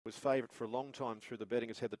Was favourite for a long time through the betting,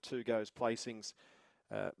 has had the 2 goes placings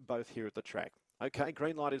both here at the track. Okay,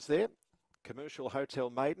 green light is there. Commercial Hotel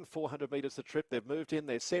Maiden, 400 metres the trip. They've moved in,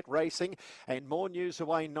 they're set racing, and More News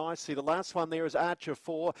away nicely. The last one there is Archer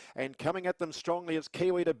 4, and coming at them strongly is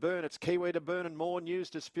Kiwi to Burn. It's Kiwi to Burn and More News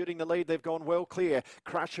disputing the lead. They've gone well clear.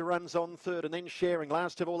 Crusher runs on third, and then sharing.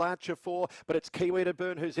 Last of all, Archer 4, but it's Kiwi to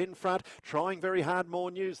Burn who's in front, trying very hard. More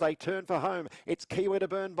News, they turn for home. It's Kiwi to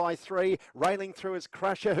Burn by 3, railing through is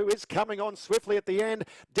Crusher, who is coming on swiftly at the end,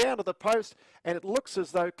 down to the post, and it looks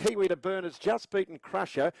as though Kiwi to Burn has just beaten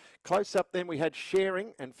Crusher. Close up then we had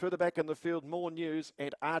Sharing, and further back in the field, More News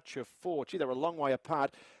and Archer 4. Gee, they're a long way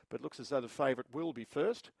apart, but it looks as though the favourite will be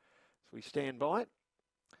first. So we stand by.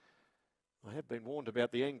 I have been warned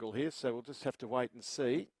about the angle here, so we'll just have to wait and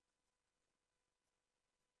see.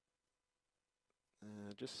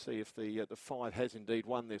 Just see if the 5 has indeed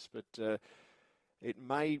won this, but it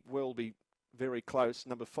may well be very close.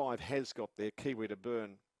 Number 5 has got there, Kiwi to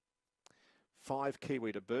Burn. 5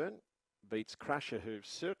 Kiwi to Burn beats Crusher, who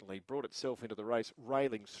certainly brought itself into the race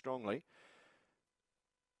railing strongly.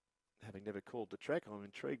 Having never called the track, I'm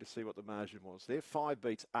intrigued to see what the margin was there. 5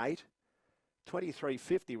 beats 8.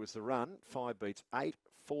 23.50 was the run. 5 beats 8.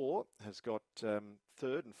 4 has got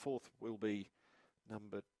third, and fourth will be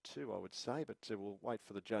number 2, I would say, but we'll wait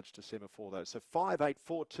for the judge to semaphore those. So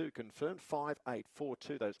 5.842 confirmed.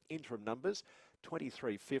 5.842, those interim numbers.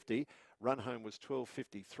 23.50. Run home was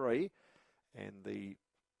 12.53, and the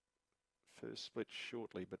first split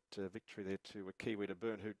shortly, but victory there to a Kiwi to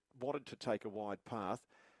Burn, who wanted to take a wide path,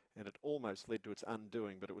 and it almost led to its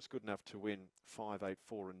undoing, but it was good enough to win 5.8,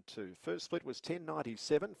 4 and 2. First split was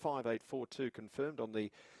 10.97, 5.842 confirmed on the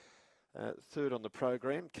third on the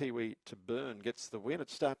program. Kiwi to Burn gets the win at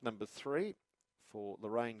start number 3 for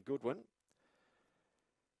Lorraine Goodwin.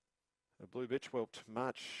 A Blue Bitch whelped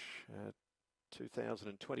March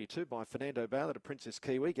 2022 by Fernando Bale at Princess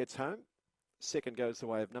Kiwi, gets home. Second goes the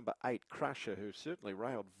way of number 8, Crusher, who certainly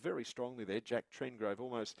railed very strongly there. Jack Trengrove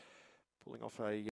almost pulling off a